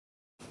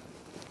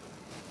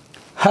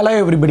Hello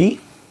everybody.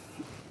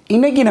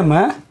 இன்னைக்கு நம்ம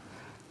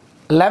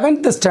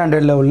 11th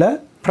ஸ்டாண்டர்ட்ல உள்ள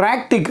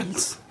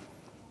practicals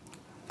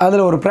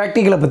அதில் ஒரு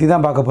practical பற்றி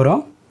தான் பார்க்க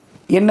போகிறோம்.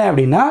 என்ன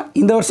அப்படின்னா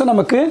இந்த வருஷம்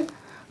நமக்கு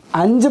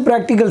 5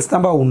 practicals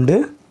தான்பா உண்டு.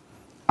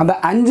 அந்த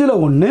 5ல்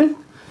ஒன்று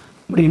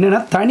அப்படி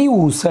என்னன்னா தனி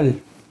ஊசல்.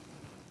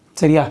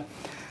 சரியா?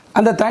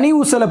 அந்த தனி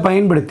ஊசலை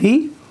பயன்படுத்தி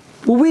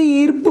புவி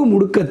ஈர்ப்பு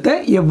முடுக்கத்தை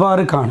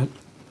எவ்வாறு காணல்.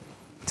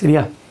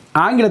 சரியா?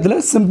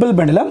 ஆங்கிலத்தில் simple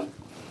pendulum.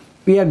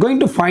 We are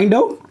going to find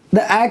out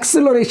the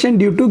acceleration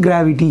due to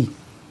gravity.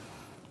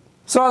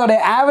 So அதோட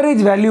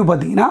average value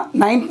பார்த்தீங்கன்னா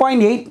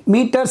 9.8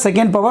 meter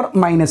second power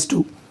minus 2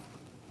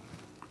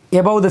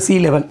 above the sea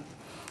level.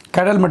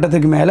 கடல்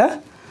மட்டத்துக்கு மேலே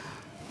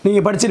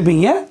நீங்கள்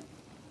படிச்சிருப்பீங்க.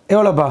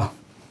 எவ்வளோப்பா?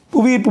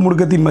 புவியீர்ப்பு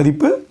முடுக்கத்தின்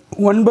மதிப்பு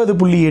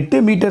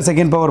 9.8 மீட்டர்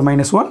செகண்ட் பவர்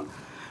மைனஸ் 1.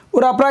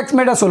 ஒரு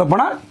அப்ராக்சிமேட்டாக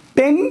சொல்லப்போனால்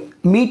 10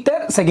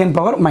 மீட்டர் செகண்ட்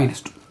பவர்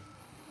மைனஸ் 2.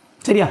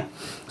 சரியா?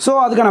 ஸோ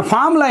அதுக்கான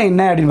ஃபார்முலா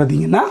என்ன அப்படின்னு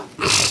பார்த்தீங்கன்னா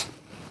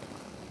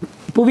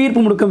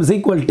புவியீர்ப்பு முடுக்கம் is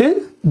equal to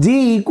G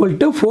equal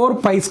to 4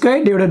 pi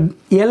square divided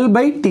L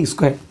by T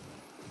square.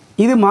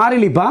 இது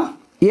மாறிலிப்பா.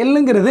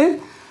 Lங்கிறது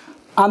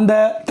அந்த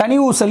தனி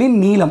ஊசலின்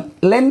நீளம்,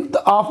 length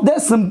of the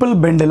simple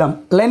pendulum,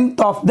 length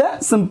of the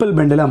simple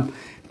pendulum.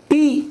 T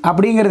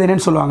அப்படிங்கிறது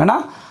என்னன்னு சொல்லுவாங்கன்னா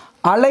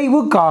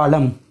அலைவு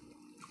காலம்.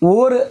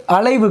 ஒரு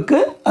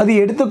அலைவுக்கு அது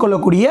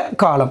எடுத்துக்கொள்ளக்கூடிய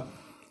காலம்,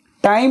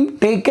 time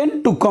taken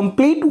to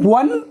complete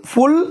one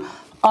full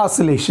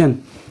oscillation.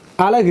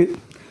 அலகு.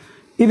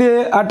 இது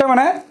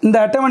அட்டவணை. இந்த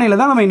அட்டவணையில்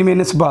தான் நம்ம இனிமேல்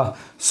என்னப்பா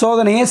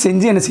சோதனையை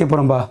செஞ்சு என்ன செய்ய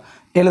போகிறோம்பா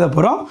எழுத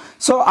போகிறோம்.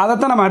 ஸோ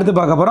அதைத்தான் நம்ம அடுத்து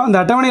பார்க்க போகிறோம். இந்த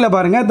அட்டவணையில்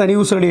பாருங்கள், தனி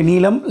ஊசலுடைய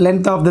நீளம்,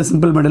 length of the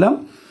simple pendulum,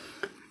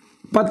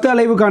 10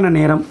 அலைவுக்கான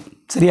நேரம்.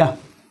 சரியா?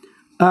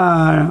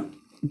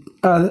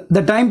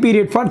 The time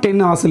period for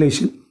 10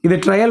 oscillation. இது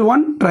ட்ரையல்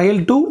 1,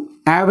 ட்ரையல் 2,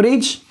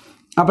 ஆவரேஜ்,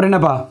 அப்புறம்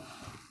என்னப்பா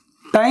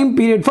time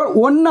period for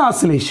 1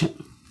 oscillation.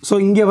 So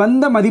இங்கே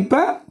வந்த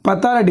மதிப்பை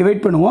 10ஆல்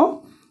டிவைட் பண்ணுவோம்.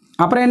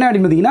 அப்புறம் என்ன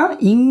அப்படின்னு பார்த்தீங்கன்னா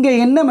இங்கே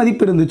என்ன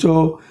மதிப்பு இருந்துச்சோ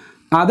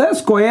அதை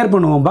ஸ்கொயர்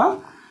பண்ணுவோம்பா.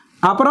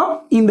 அப்புறம்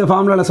இந்த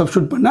ஃபார்முலாவில்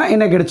சப்ஸ்டியூட் பண்ணால்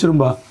என்ன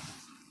கிடச்சிரும்பா?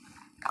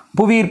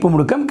 புவியீர்ப்பு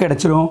முடுக்கம்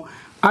கிடச்சிரும்.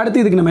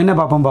 அடுத்து இதுக்கு நம்ம என்ன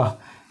பார்ப்போம்பா?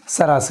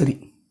 சராசரி.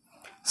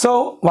 ஸோ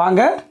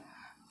வாங்க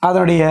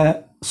அதனுடைய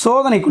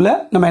சோதனைக்குள்ளே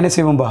நம்ம என்ன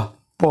செய்வோம்பா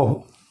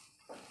போவோம்.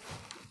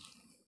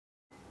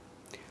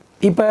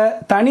 இப்போ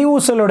தனி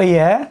ஊசலுடைய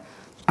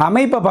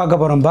அமைப்பை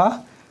பார்க்க போகிறோம்பா.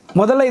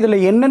 முதல்ல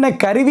இதில் என்னென்ன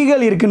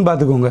கருவிகள் இருக்குதுன்னு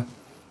பார்த்துக்கோங்க.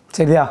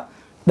 சரியா?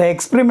 இந்த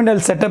எக்ஸ்பெரிமெண்டல்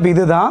செட்டப்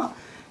இது தான்.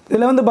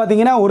 இதில் வந்து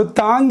பார்த்திங்கன்னா ஒரு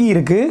தாங்கி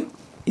இருக்குது.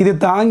 இது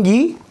தாங்கி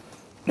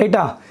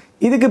ரைட்டா.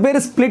 இதுக்கு பேர்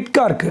ஸ்ப்ளிட்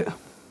கார்க்கு.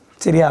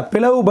 சரியா?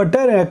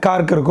 பிளவுபட்ட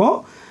கார்க்கு இருக்கும்.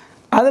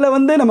 அதில்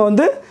வந்து நம்ம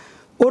வந்து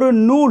ஒரு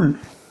நூல்.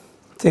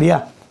 சரியா?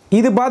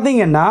 இது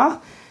பார்த்திங்கன்னா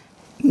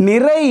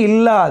நிறை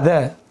இல்லாத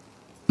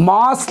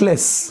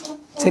மாஸ்லெஸ்.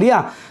 சரியா?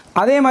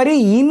 அதே மாதிரி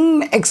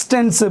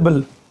இன்எக்ஸ்டென்சிபிள்,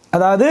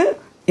 அதாவது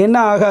என்ன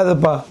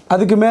ஆகாதுப்பா,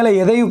 அதுக்கு மேலே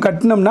எதையும்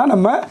கட்டினோம்னா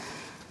நம்ம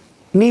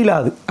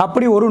நீளாது,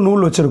 அப்படி ஒரு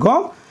நூல்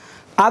வச்சுருக்கோம்.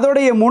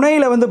 அதோடைய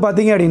முனையில் வந்து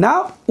பார்த்திங்க அப்படின்னா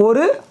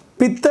ஒரு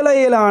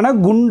பித்தளையிலான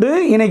குண்டு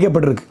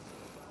இணைக்கப்பட்டிருக்கு.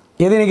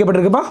 எது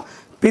இணைக்கப்பட்டிருக்குப்பா?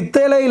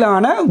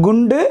 பித்தளையிலான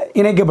குண்டு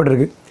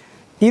இணைக்கப்பட்டிருக்கு.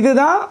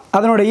 இதுதான்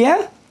அதனுடைய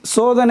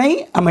சோதனை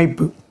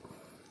அமைப்பு.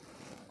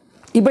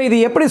 இப்போ இது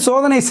எப்படி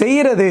சோதனை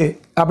செய்கிறது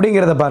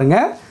அப்படிங்கிறத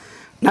பாருங்கள்,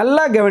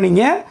 நல்லா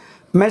கவனிங்க.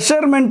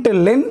 மெஷர்மெண்ட்டு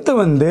லென்த்து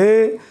வந்து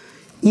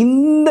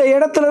இந்த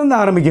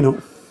இடத்துலேருந்து ஆரம்பிக்கணும்.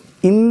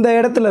 இந்த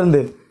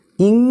இடத்துலேருந்து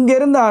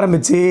இங்கேருந்து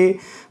ஆரம்பித்து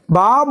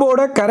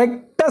பாபோட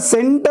கரெக்டாக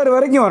சென்டர்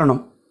வரைக்கும் வரணும்.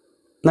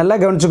 நல்லா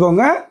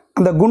கவனிச்சுக்கோங்க.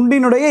 அந்த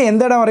குண்டினுடைய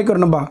எந்த இடம் வரைக்கும்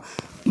வரணும்பா?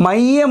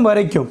 மையம்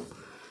வரைக்கும்.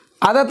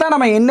 அதைத்தான்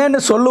நம்ம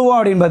என்னென்னு சொல்லுவோம்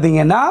அப்படின்னு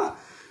பார்த்தீங்கன்னா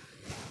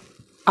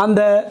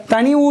அந்த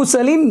தனி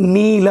ஊசலின்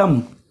நீளம்.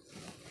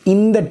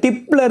 இந்த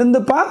டிப்பில்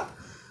இருந்துப்பா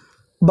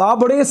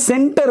பாபோடைய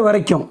சென்டர்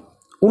வரைக்கும்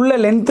உள்ள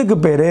லென்த்துக்கு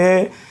பேர்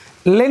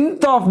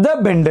length of the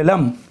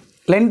pendulum.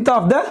 Length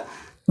of the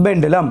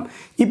pendulum.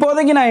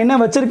 இப்போதைக்கு நான் என்ன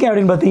வச்சுருக்கேன்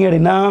அப்படின்னு பார்த்தீங்க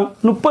அப்படின்னா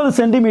 30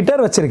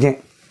 சென்டிமீட்டர் வச்சுருக்கேன்.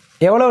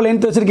 எவ்வளோ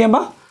லென்த்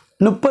வச்சுருக்கேன்பா?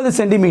 30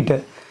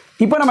 சென்டிமீட்டர்.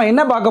 இப்போ நம்ம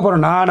என்ன பார்க்க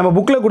போகிறோம்னா, நம்ம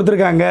புக்கில்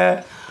கொடுத்துருக்காங்க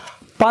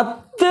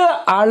 10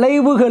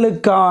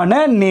 அலைவுகளுக்கான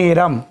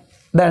நேரம்,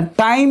 the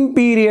time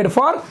period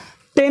for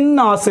 10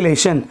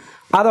 oscillation.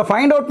 அதை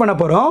ஃபைண்ட் அவுட் பண்ண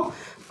போகிறோம்.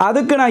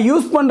 அதுக்கு நான்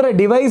யூஸ் பண்ணுற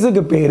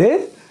டிவைஸுக்கு பேர்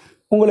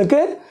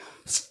உங்களுக்கு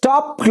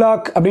ஸ்டாப்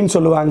கிளாக் அப்படின்னு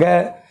சொல்லுவாங்க.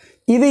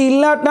 இது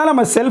இல்லாட்டினா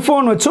நம்ம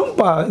செல்ஃபோன் வச்சும்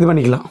இது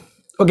பண்ணிக்கலாம்.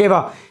 ஓகேவா?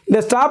 இந்த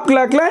ஸ்டாப்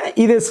கிளாக்கில்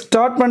இது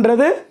ஸ்டார்ட்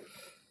பண்ணுறது,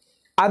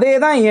 அதே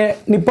தான்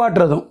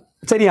நிப்பாட்டுறதும்.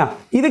 சரியா?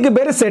 இதுக்கு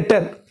பேர்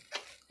செட்டர்.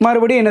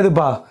 மறுபடியும்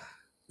என்னதுப்பா?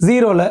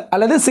 0ல்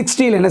அல்லது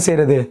 60ல் என்ன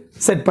செய்கிறது?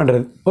 செட்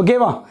பண்ணுறது.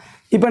 ஓகேவா?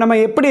 இப்போ நம்ம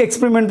எப்படி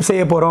எக்ஸ்பெரிமெண்ட்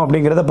செய்ய போகிறோம்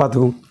அப்படிங்கிறத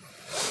பார்த்துக்குவோம்.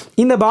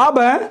 இந்த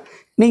பாபை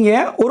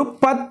நீங்கள் ஒரு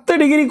 10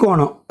 டிகிரி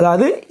கோணம்,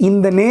 அதாவது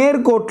இந்த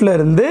நேர்கோட்டில்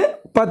இருந்து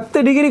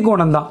 10 டிகிரி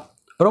கோணம் தான்,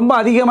 ரொம்ப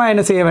அதிகமாக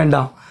என்ன செய்ய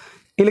வேண்டாம்,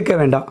 இழுக்க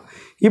வேண்டாம்.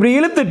 இப்படி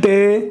இழுத்துட்டு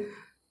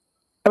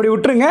அப்படி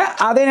விட்டுருங்க.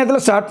 அதே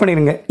நேரத்தில் ஸ்டார்ட்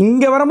பண்ணிடுங்க.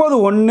 இங்கே வரும்போது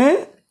 1,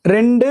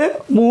 2,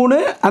 3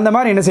 அந்த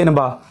மாதிரி என்ன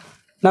செய்யணும்பா?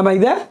 நம்ம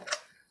இதை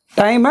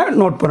டைமை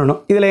நோட் பண்ணணும்.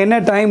 இதில் என்ன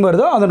டைம்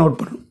வருதோ அதை நோட்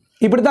பண்ணணும்.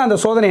 இப்படி தான் அந்த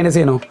சோதனை என்ன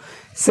செய்யணும்?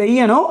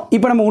 செய்யணும்.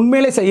 இப்போ நம்ம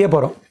உண்மையிலே செய்ய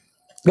போகிறோம்.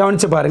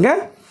 கவனித்து பாருங்கள்.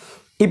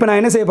 இப்போ நான்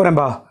என்ன செய்ய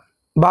போகிறேன்பா,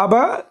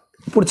 பாபா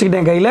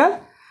பிடிச்சிக்கிட்டேன் கையில்.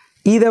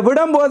 இதை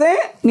விடும்போதே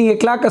நீங்கள்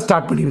கிளாக்கை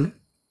ஸ்டார்ட் பண்ணிடுங்க.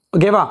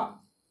 ஓகேவா?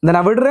 இதை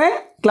நான் விடுறேன்,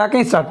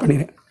 கிளாக்கையும் ஸ்டார்ட்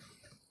பண்ணிடுறேன்.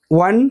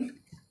 1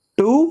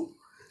 2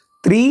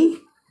 3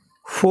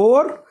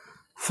 4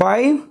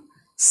 5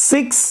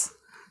 6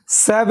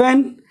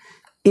 7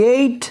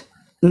 8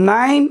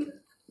 9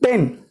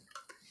 10.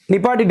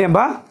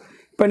 நிப்பாட்டிட்டேன்பா.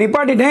 இப்போ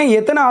நிப்பாட்டிட்டேன்.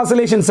 எத்தனை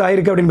ஆசிலேஷன்ஸ்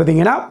ஆகிருக்கு அப்படின்னு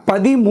பார்த்தீங்கன்னா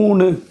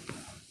 13.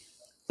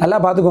 நல்லா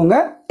பார்த்துக்கோங்க.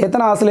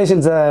 எத்தனை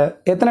ஆசிலேஷன்ஸ்,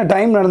 எத்தனை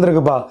time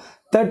நடந்திருக்குப்பா?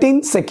 13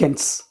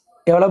 seconds.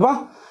 எவ்வளோப்பா?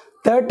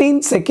 13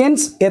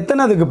 seconds.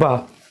 எத்தனைதுக்குப்பா?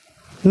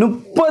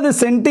 30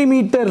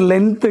 centimetre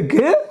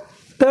லென்த்துக்கு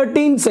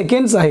 13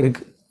 seconds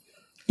ஆகிருக்கு.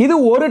 இது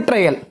ஒரு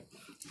ட்ரையல்.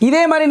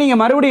 இதே மாதிரி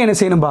நீங்கள் மறுபடியும் என்ன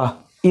செய்யணும்பா?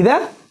 இதை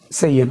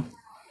செய்யணும்.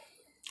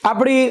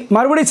 அப்படி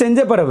மறுபடியும்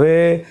செஞ்ச பிறகு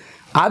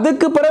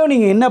அதுக்கு பிறகு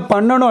நீங்கள் என்ன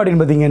பண்ணணும்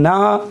அப்படின்னு பார்த்தீங்கன்னா,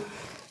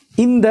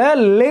 இந்த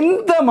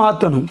லென்த்தை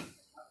மாற்றணும்.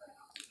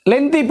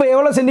 லென்த் இப்போ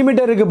எவ்வளோ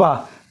சென்டிமீட்டர் இருக்குப்பா?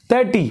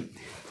 30.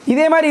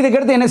 இதே மாதிரி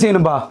இதுக்கடுத்து என்ன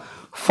செய்யணும்பா?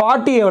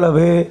 40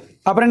 எவ்வளவு,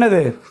 அப்புறம்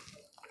என்னது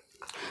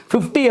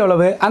 50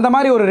 எவ்வளவு, அந்த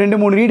மாதிரி ஒரு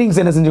 2-3 ரீடிங்ஸ்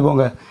என்ன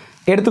செஞ்சுக்கோங்க,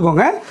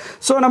 எடுத்துக்கோங்க.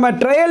 ஸோ நம்ம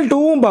ட்ரையல்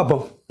 2வும்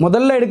பார்ப்போம்.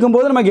 முதல்ல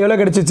எடுக்கும்போது நமக்கு எவ்வளோ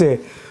கிடச்சிச்சு?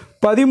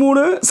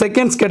 13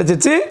 செகண்ட்ஸ்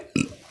கிடச்சிச்சு.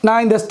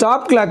 நான் இந்த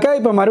ஸ்டாப் கிளாக்கை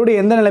இப்போ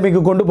மறுபடியும் எந்த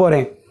நிலைமைக்கு கொண்டு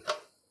போகிறேன்?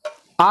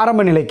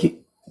 ஆரம்ப நிலைக்கு.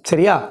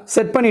 சரியா?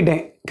 செட்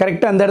பண்ணிட்டேன்.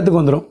 கரெக்டாக அந்த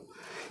இடத்துக்கு வந்துடும்.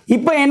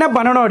 இப்போ என்ன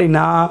பண்ணணும்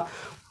அப்படின்னா,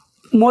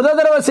 முதல்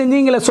தடவை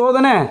செஞ்சீங்கள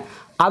சோதனை,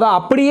 அதை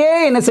அப்படியே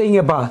என்ன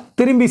செய்யுங்கப்பா?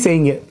 திரும்பி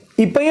செய்யுங்க.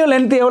 இப்போயும்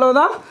லென்த் எவ்வளோ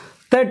தான்?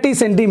 30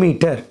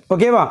 சென்டிமீட்டர்.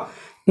 ஓகேவா?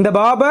 இந்த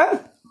பாபை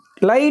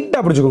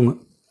லைட்டாக பிடிச்சிக்கோங்க.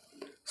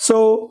 ஸோ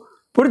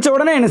பிடிச்ச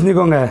உடனே என்ன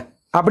செஞ்சுக்கோங்க,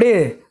 அப்படியே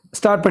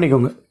ஸ்டார்ட்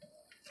பண்ணிக்கோங்க.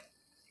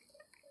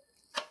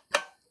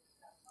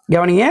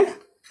 கவனிங்க.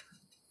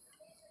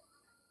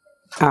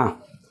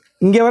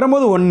 இங்கே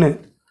வரும்போது 1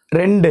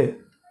 2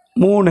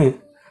 3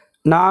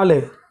 4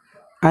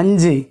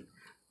 5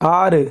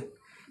 6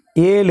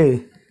 7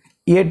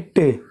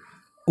 8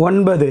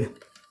 9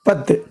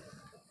 10.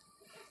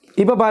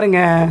 இப்போ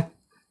பாருங்கள்,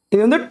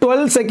 இது வந்து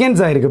 12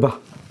 செகண்ட்ஸ் ஆகிருக்குப்பா.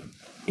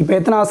 இப்போ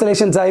எத்தனை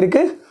ஆசிலேஷன்ஸ்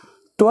ஆகிருக்கு?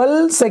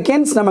 12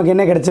 செகண்ட்ஸ் நமக்கு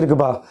என்ன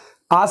கிடச்சிருக்குப்பா?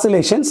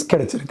 ஆசிலேஷன்ஸ்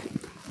கிடச்சிருக்கு.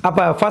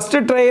 அப்போ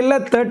ஃபஸ்ட்டு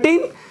ட்ரையலில்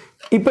 13,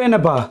 இப்போ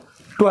என்னப்பா?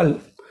 12.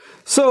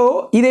 ஸோ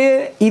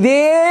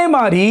இதே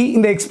மாதிரி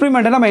இந்த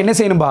எக்ஸ்பிரிமெண்ட்டை நம்ம என்ன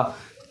செய்யணும்பா?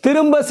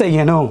 திரும்ப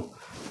செய்யணும்.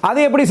 அது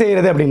எப்படி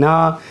செய்கிறது அப்படின்னா,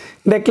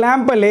 இந்த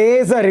கிளாம்பை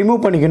லேசாக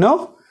ரிமூவ்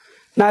பண்ணிக்கணும்.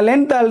 நான்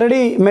லென்த் ஆல்ரெடி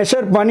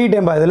மெஷர்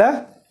பண்ணிட்டேன்பா. இதில்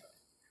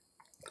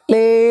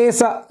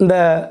லேசாக இந்த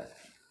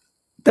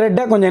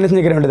த்ரெட்டை கொஞ்சம் என்ன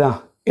செஞ்சுக்கிற வேண்டியதான்,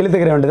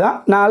 இழுத்துக்கிற வேண்டியதான்.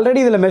 நான்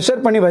ஆல்ரெடி இதில்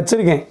மெஷர் பண்ணி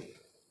வச்சுருக்கேன்.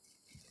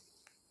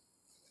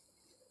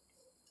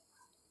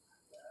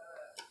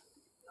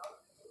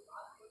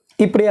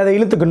 இப்படி அதை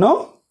இழுத்துக்கணும்.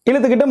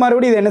 இழுத்துக்கிட்டு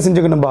மறுபடியும் இதை என்ன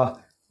செஞ்சுக்கணும்பா?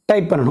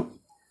 டைட் பண்ணணும்.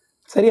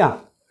 சரியா?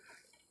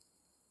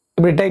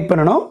 இப்படி டைட்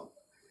பண்ணணும்.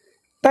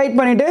 டைட்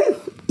பண்ணிவிட்டு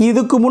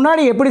இதுக்கு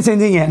முன்னாடி எப்படி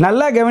செஞ்சீங்க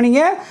நல்லா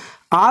கவனிங்க.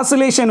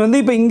 ஆசிலேஷன் வந்து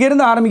இப்போ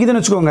இங்கேருந்து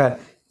ஆரம்பிக்குதுன்னு வச்சுக்கோங்க.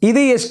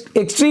 இது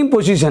எக்ஸ்ட்ரீம்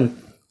பொசிஷன்.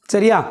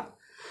 சரியா?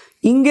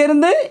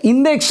 இங்கேருந்து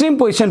இந்த எக்ஸ்ட்ரீம்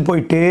பொசிஷன்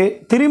போயிட்டு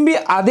திரும்பி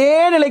அதே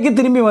நிலைக்கு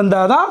திரும்பி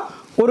வந்தால் தான்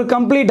ஒரு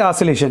கம்ப்ளீட்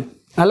ஆசிலேஷன்.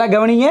 நல்லா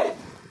கவனிங்க,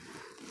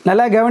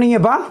 நல்லா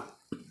கவனிங்கப்பா.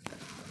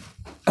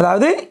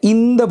 அதாவது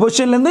இந்த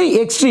பொசிஷன்லேருந்து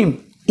எக்ஸ்ட்ரீம்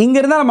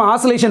இங்கேருந்து நம்ம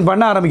ஆசிலேஷன்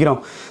பண்ண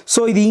ஆரம்பிக்கிறோம். ஸோ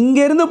இது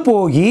இங்கேருந்து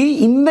போய்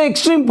இந்த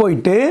எக்ஸ்ட்ரீம்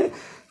போயிட்டு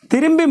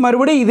திரும்பி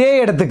மறுபடியும் இதே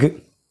இடத்துக்கு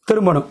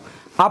திரும்பணும்.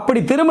 அப்படி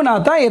திரும்பினா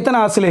தான் எத்தனை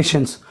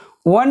ஆசிலேஷன்ஸ்?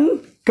 1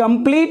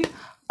 complete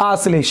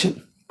oscillation.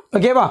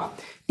 ஓகேவா?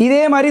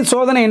 இதே மாதிரி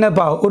சோதனை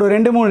என்னப்பா? ஒரு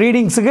 2-3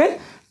 ரீடிங்ஸுக்கு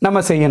நம்ம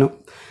செய்யணும்.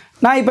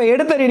 நான் இப்போ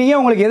எடுத்த ரீடிங்கை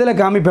உங்களுக்கு எதில்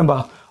காமிப்பேன்பா?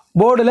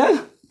 போர்டில்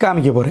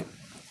காமிக்க போகிறேன்.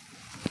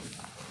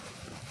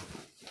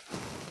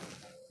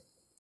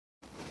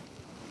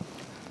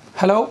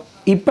 ஹலோ,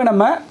 இப்போ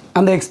நம்ம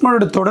அந்த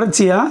எக்ஸ்பிரிமெண்டோட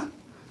தொடர்ச்சியாக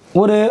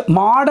ஒரு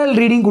மாடல்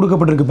ரீடிங்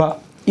கொடுக்கப்பட்டிருக்குப்பா.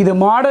 இது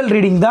மாடல்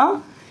ரீடிங் தான்.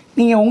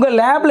 நீங்கள் உங்கள்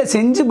லேபில்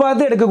செஞ்சு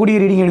பார்த்து எடுக்கக்கூடிய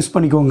ரீடிங் யூஸ்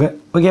பண்ணிக்கோங்க.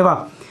 ஓகேவா?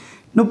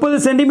 30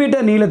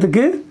 சென்டிமீட்டர்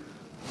நீளத்துக்கு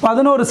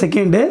 11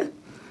 செகண்டு,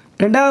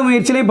 ரெண்டாவது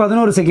முயற்சியிலே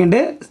 11 செகண்டு.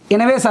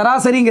 எனவே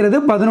சராசரிங்கிறது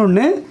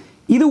 11.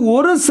 இது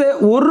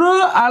ஒரு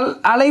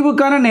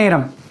அலைவுக்கான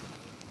நேரம்.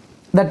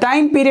 The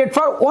time period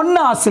for 1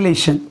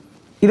 oscillation.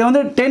 இதை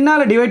வந்து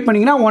 10ஆல் டிவைட்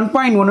பண்ணிங்கன்னா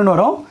 1.1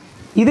 வரும்.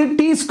 இது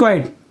டி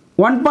ஸ்கொயர்ட்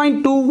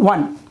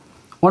 1.21.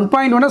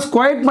 1.1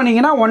 ஸ்கொயர்ட்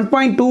பண்ணிங்கன்னா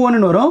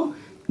 1.21 வரும்.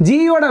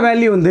 ஜியோட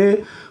வேல்யூ வந்து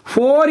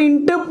 4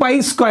 × பை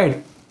ஸ்கொயர்ட்.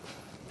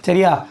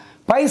 சரியா?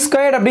 பை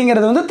ஸ்கொயர்ட்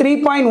அப்படிங்கிறது வந்து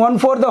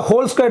 3.14 த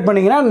ஹோல் ஸ்கொயர்ட்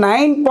பண்ணிங்கன்னா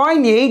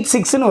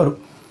 9.86 வரும்.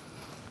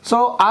 ஸோ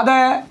அதை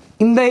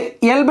இந்த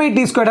L/T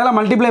ஸ்கொயர்டால்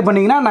மல்டிப்ளை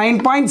பண்ணிங்கன்னா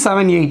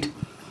 9.78.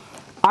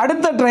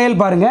 அடுத்த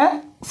ட்ரையல் பாருங்கள்,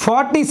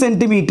 40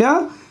 சென்டிமீட்டர்.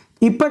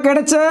 இப்போ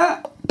கிடைச்ச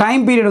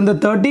டைம் பீரியட் வந்து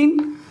 13,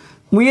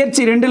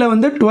 முயற்சி 2ல்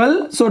வந்து 12.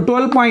 ஸோ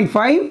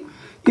 12.5.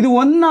 இது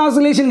 1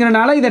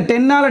 ஆசிலேஷனுங்கிறனால இதை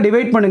 10ஆல்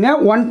டிவைட் பண்ணுங்கள்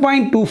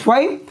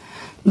 1.25.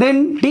 தென்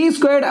டி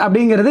ஸ்கொயர்ட்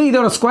அப்படிங்கிறது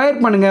இதோட ஸ்கொயர்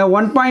பண்ணுங்கள்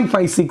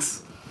 1.56.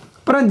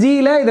 அப்புறம்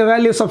ஜியில் இதை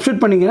வேல்யூ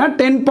சப்ஸ்டியூட் பண்ணிங்கன்னா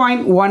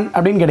 10.1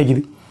 அப்படின்னு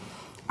கிடைக்குது.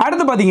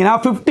 அடுத்து பார்த்தீங்கன்னா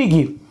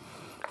 50க்கு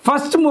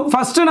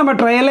ஃபஸ்ட்டு நம்ம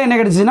ட்ரையலில் என்ன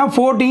கிடச்சிச்சுன்னா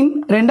 14,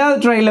 ரெண்டாவது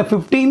ட்ரையலில்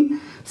 15,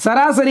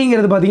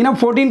 சராசரிங்கிறது பார்த்தீங்கன்னா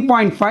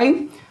 14.5.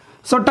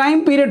 So time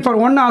period for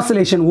one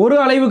oscillation, ஒரு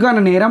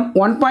அலைவுக்கான நேரம்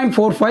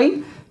 1.45.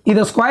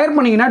 இதை ஸ்கொயர்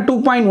பண்ணிங்கன்னா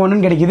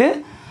 2.1 கிடைக்குது.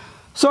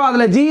 ஸோ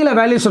அதில் ஜியில்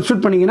வேல்யூ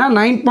சப்ஸ்டியூட் பண்ணிங்கன்னா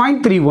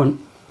 9.31.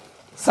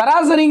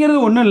 சராசரிங்கிறது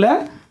ஒன்றும் இல்லை,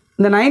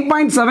 இந்த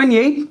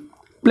 9.78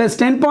 ப்ளஸ்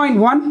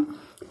 10.1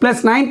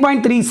 ப்ளஸ்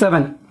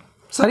 9.37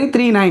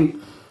 39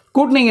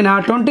 கூட்டினீங்கன்னா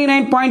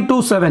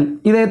 29.27.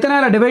 இதை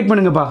எத்தனை டிவைட்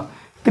பண்ணுங்கப்பா?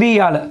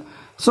 3ஆல்.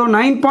 ஸோ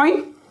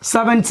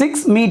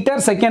 9.76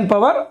 மீட்டர் செகண்ட்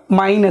பவர்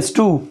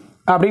 -2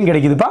 அப்படின்னு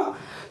கிடைக்குதுப்பா.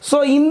 ஸோ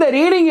இந்த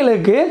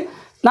ரீடிங்களுக்கு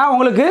நான்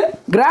உங்களுக்கு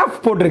கிராஃப்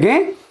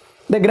போட்டிருக்கேன்.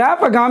 இந்த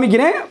கிராஃபை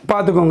காமிக்கிறேன்,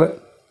 பார்த்துக்கோங்க.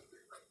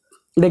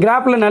 இந்த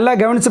கிராஃபில் நல்லா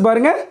கவனித்து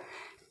பாருங்கள்.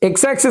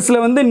 எக்ஸ்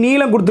ஆக்சிஸில் வந்து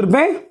நீளம்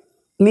கொடுத்துருப்பேன்,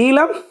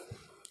 நீளம்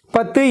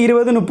 10,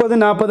 20, 30,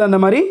 40 அந்த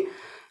மாதிரி.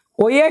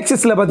 ஒய்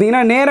ஆக்சிஸில்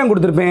பார்த்தீங்கன்னா நேரம்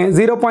கொடுத்துருப்பேன்,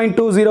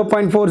 0.2,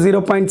 0.4,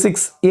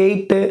 0.6,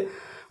 8,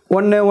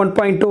 1,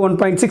 1.2,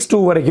 1.6,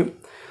 2 வரைக்கும்.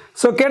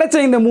 ஸோ கிடைச்ச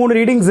இந்த 3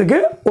 ரீடிங்ஸுக்கு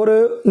ஒரு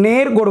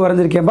நேர்கோடு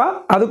வரைஞ்சிருக்கேன்ப்பா,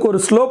 அதுக்கு ஒரு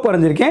ஸ்லோப்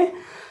வரைஞ்சிருக்கேன்.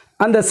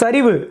 அந்த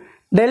சரிவு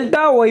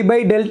delta Y by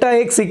delta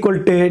X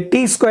equal to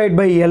D squared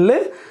by L.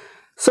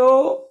 So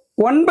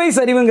 1 by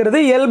சரிவுங்கிறது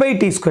L by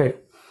D square.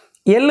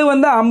 L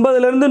வந்து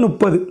 50லேருந்து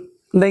 30,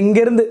 இந்த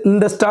இங்கேருந்து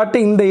இந்த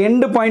ஸ்டார்டிங் இந்த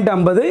எண்டு பாயிண்ட்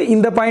 50,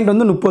 இந்த பாயிண்ட்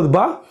வந்து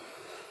 30பா.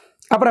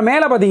 அப்புறம்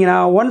மேலே பார்த்தீங்கன்னா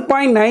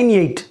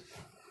 1.98,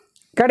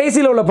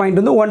 கடைசியில் உள்ள பாயிண்ட்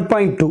வந்து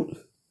 1.2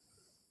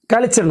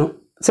 கழிச்சிடணும்.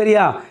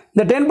 சரியா?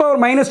 இந்த 10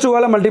 பவர்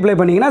 -2ஆல் மல்டிப்ளை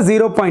பண்ணிங்கன்னா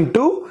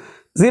 0.2,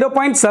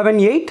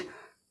 0.78.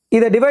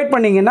 இதை டிவைட்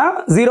பண்ணிங்கன்னா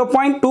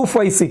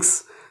 0.256.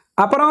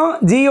 அப்புறம்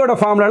ஜியோட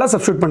ஃபார்முலாவில்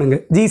சப்ஸ்டியூட்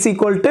பண்ணுங்கள். G is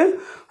equal to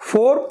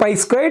 4 by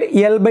squared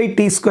L by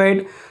D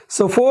squared.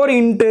 So 4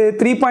 into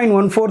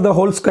 3.14 the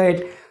whole squared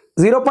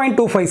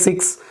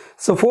 0.256.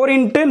 So 4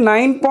 into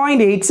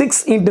 9.86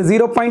 into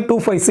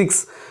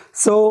 0.256.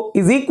 So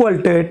is equal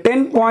to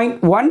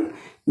 10.1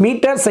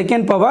 metre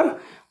second power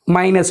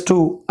 -2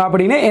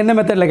 அப்படின்னு எந்த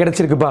மெத்தடில்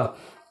கிடச்சிருக்குப்பா?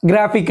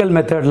 கிராஃபிக்கல்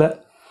மெத்தடில்.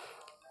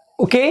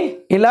 ஓகே,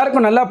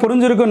 எல்லாருக்கும் நல்லா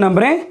புரிஞ்சிருக்குன்னு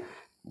நம்புகிறேன்.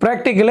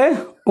 ப்ராக்டிக்கலு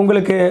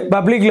உங்களுக்கு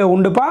பப்ளிக்கில்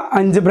உண்டுப்பா,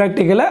 5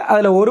 ப்ராக்டிக்கலை,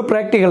 அதில் ஒரு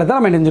ப்ராக்டிக்கலை தான்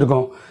நம்ம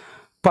இணைஞ்சிருக்கோம்,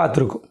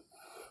 பார்த்துருக்கோம்.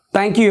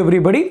 தேங்க்யூ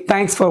எவ்ரிபடி,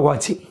 தேங்க்ஸ் ஃபார்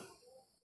வாட்சிங்.